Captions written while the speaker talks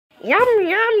Yum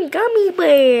yum gummy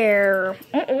bear.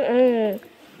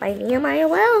 By Nehemiah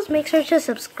Wells. Make sure to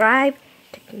subscribe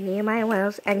to Nehemiah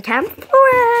Wells and Cam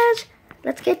Flores.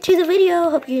 Let's get to the video.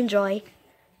 Hope you enjoy.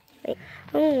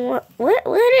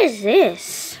 What is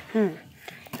this?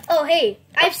 Oh hey,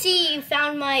 I see you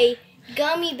found my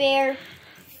gummy bear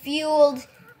fueled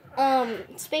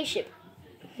spaceship.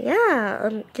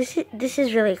 Yeah, this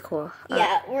is really cool.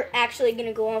 Yeah, we're actually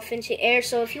gonna go off into air.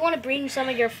 So if you want to bring some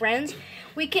of your friends,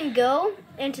 we can go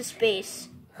into space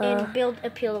and build a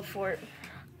pillow fort.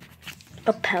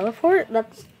 A pillow fort?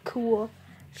 That's cool.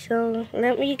 So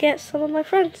let me get some of my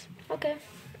friends. Okay.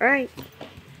 All right.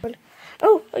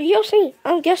 Oh, Yoshi.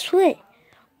 Guess what?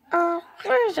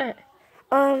 What is it?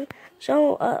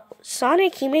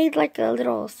 Sonic, he made like a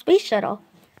little space shuttle.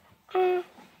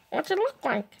 What's it look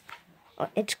like?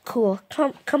 It's cool.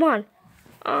 Come on.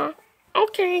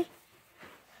 Okay.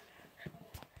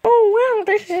 Oh wow,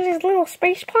 this is his little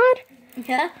space pod?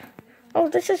 Yeah. Oh,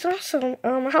 this is awesome.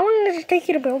 How long did it take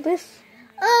you to build this?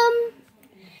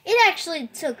 It actually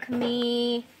took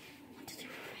me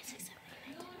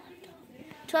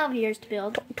 12 years to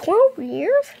build. 12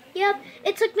 years? Yep.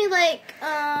 It took me like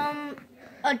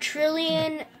a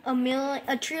trillion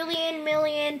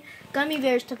million gummy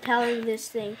bears to power this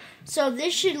thing. So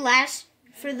this should last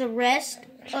for the rest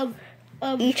of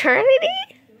eternity?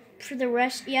 For the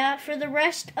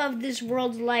rest of this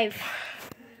world's life.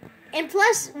 And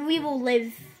plus we will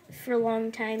live for a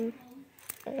long time.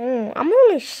 I'm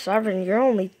only 7, you're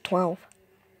only 12.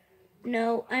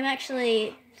 No, I'm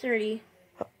actually 30.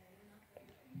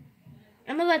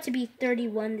 I'm about to be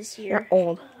 31 this year. You're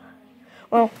old.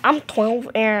 Well, I'm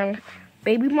 12 and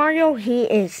Baby Mario, he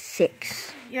is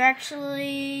 6. You're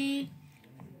actually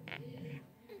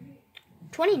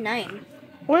 29.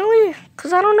 Really?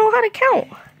 Because I don't know how to count.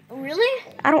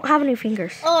 Really? I don't have any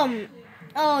fingers.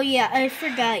 Oh yeah, I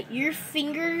forgot. Your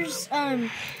fingers,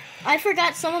 I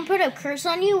forgot someone put a curse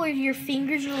on you where your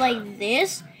fingers were like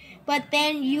this, but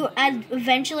then you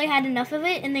eventually had enough of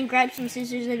it and then grabbed some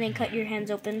scissors and then cut your hands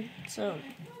open. So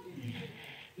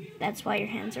that's why your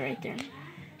hands are right there.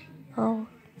 Oh,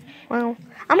 well,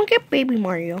 I'm gonna get Baby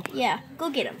Mario. Yeah, go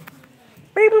get him.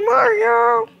 Baby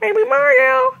Mario! Baby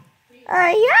Mario!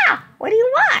 Yeah, what do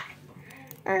you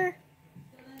want?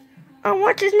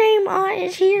 What's his name,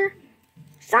 is here?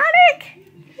 Sonic?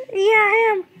 Yeah,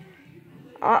 I am.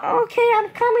 Okay, I'm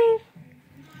coming.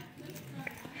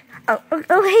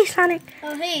 Oh, hey, Sonic.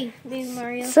 Oh, hey, Baby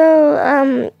Mario.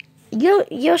 So,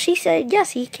 Yoshi said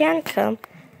yes, he can come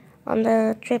on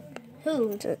the trip.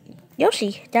 Who?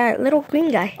 Yoshi, that little green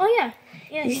guy. Oh, yeah.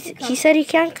 Yeah, he said he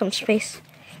can come to space.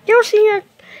 Yoshi,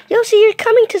 you're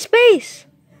coming to space.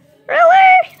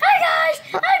 Really? Hi, guys.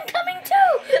 I'm coming,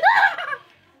 too.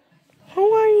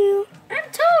 Who are you? I'm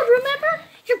Toad, remember?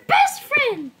 Your best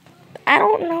friend. I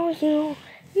don't know you.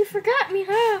 You forgot me,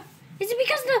 huh? Is it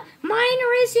because of the mine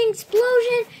erasing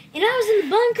explosion and I was in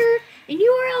the bunker and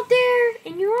you were out there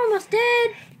and you were almost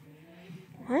dead?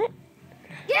 What?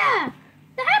 Yeah,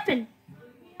 that happened.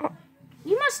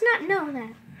 You must not know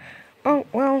that. Oh,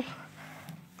 well,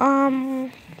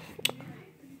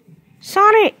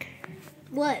 Sonic.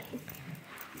 What?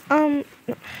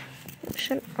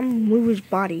 Should move his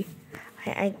body.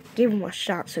 I gave him a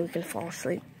shot so he can fall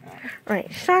asleep.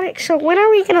 Alright, Sonic, so when are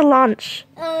we gonna launch?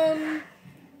 1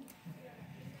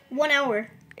 hour.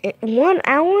 1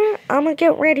 hour? I'm gonna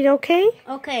get ready, okay?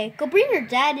 Okay, go bring your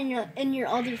dad and your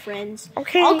other friends.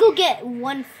 Okay. I'll go get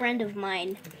one friend of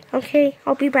mine. Okay,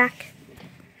 I'll be back.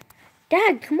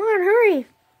 Dad, come on, hurry.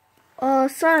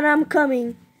 Son, I'm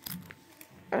coming.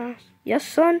 Yes,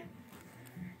 son?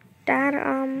 Dad,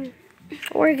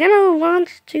 we're gonna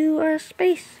launch to,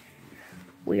 space.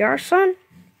 We are, son?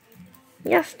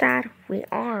 Yes, Dad, we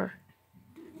are.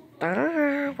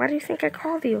 Why do you think I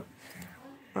called you?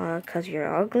 'Cause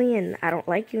you're ugly and I don't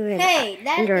like you and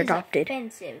that you're is adopted.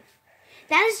 Offensive.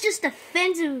 That is just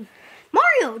offensive.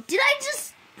 Mario, did I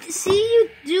just see you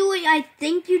do what I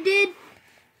think you did?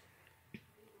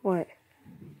 What?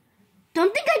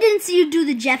 Don't think I didn't see you do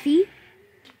the Jeffy.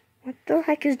 What the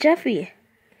heck is Jeffy?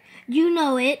 You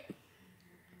know it.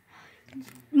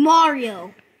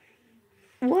 Mario.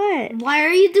 What? Why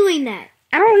are you doing that?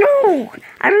 I don't know.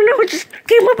 It just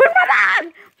came up in my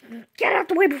mind. Get out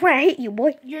the way before I hit you,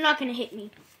 boy. You're not going to hit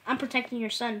me. I'm protecting your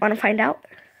son. Want to find out?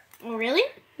 Oh, really?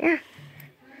 Yeah.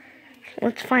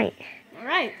 Let's fight. All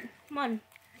right. Come on.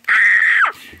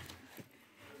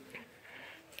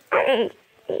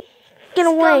 Get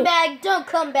away. Scumbag, don't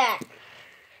come back.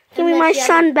 Give me my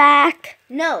son back.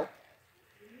 No.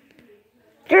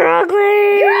 You're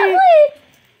ugly. You're ugly.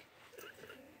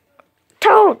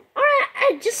 Toad.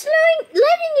 Alright, just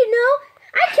letting you know,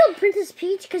 I killed Princess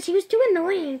Peach because he was too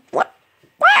annoying. What?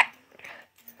 What?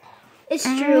 It's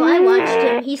true. I watched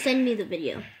him. He sent me the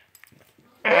video.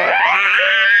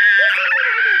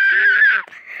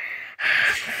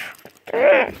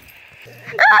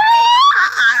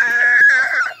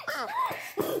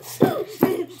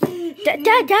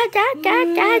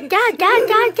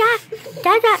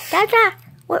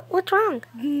 What's wrong?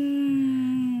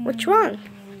 What's wrong?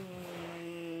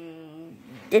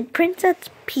 Did Princess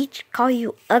Peach call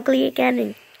you ugly again?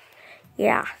 And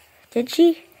yeah, did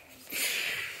she?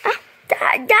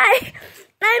 Dad,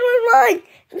 911!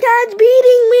 Dad's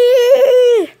beating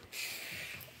me!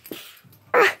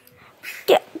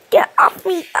 Get off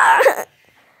me!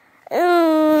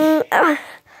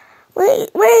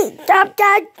 Wait! Stop!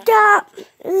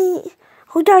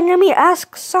 Hold on, let me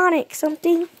ask Sonic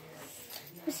something.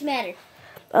 What's the matter?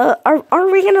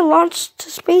 Aren't we gonna launch to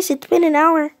space? It's been an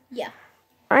hour. Yeah.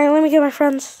 Alright, let me get my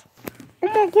friends. Oh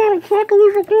my god, I can't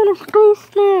believe we're going to space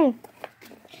now.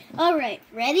 Alright,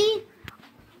 ready?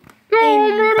 Yeah,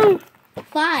 I'm ready.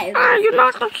 5. You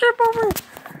knocked the ship over.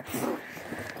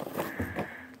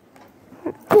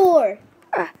 4.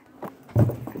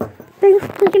 Thanks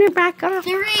for picking it back up.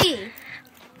 3.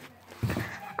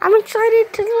 I'm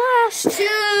excited to last.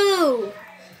 2.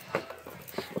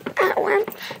 1.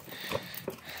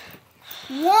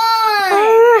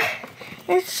 1.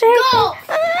 It's safe. Go!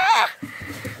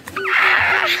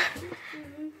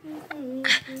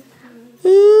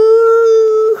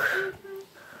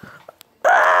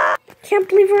 Can't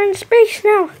believe we're in space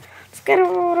now. Let's get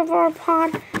out of our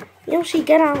pod. Yoshi,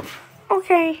 get out.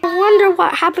 Okay. I wonder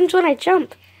what happens when I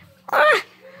jump.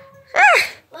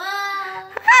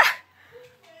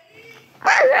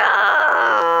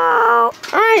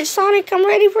 Alright, Sonic, I'm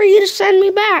ready for you to send me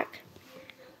back.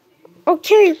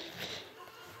 Okay.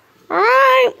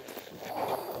 Alright.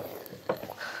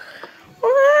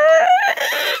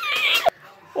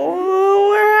 Oh,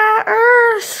 we're at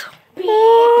Earth.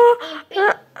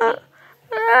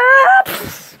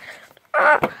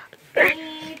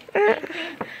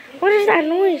 What is that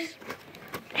noise?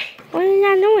 What is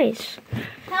that noise?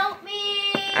 Help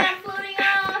me! I'm floating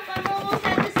off. I'm almost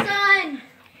at the sun.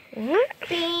 What?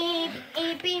 Beep,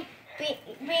 beep, beep, beep,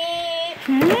 beep.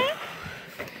 Beep,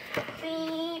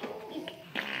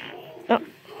 Oh.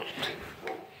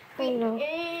 Oh no.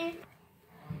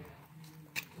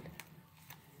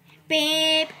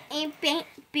 beep, beep, beep,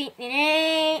 beep,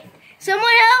 beep.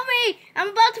 Someone help me! I'm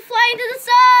about to fly into the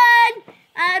sun!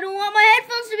 I don't want my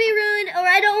headphones to be ruined, or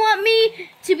I don't want me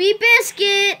to be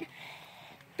Biscuit.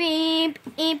 Beep,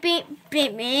 beep, beep,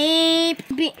 beep, beep,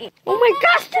 beep. Oh my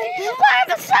gosh, did you just fly in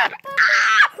the sun?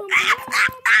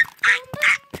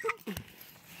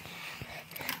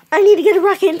 I need to get a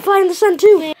rocket and fly in the sun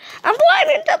too. I'm flying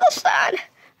into the sun.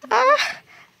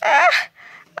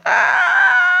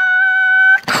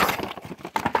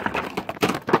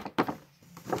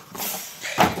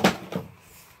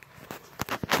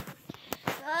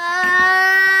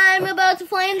 I'm about to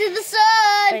fly into the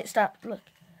sun. Wait, stop. Look.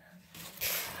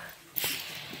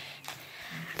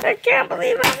 I can't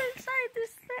believe I'm inside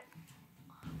this thing.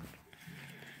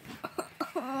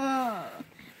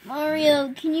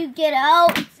 Mario, can you get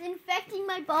out? It's infecting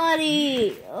my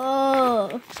body.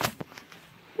 Oh.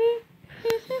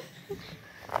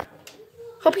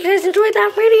 Hope you guys enjoyed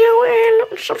that video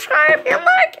and subscribe and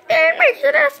like and make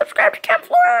sure to subscribe to Camp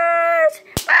Flora.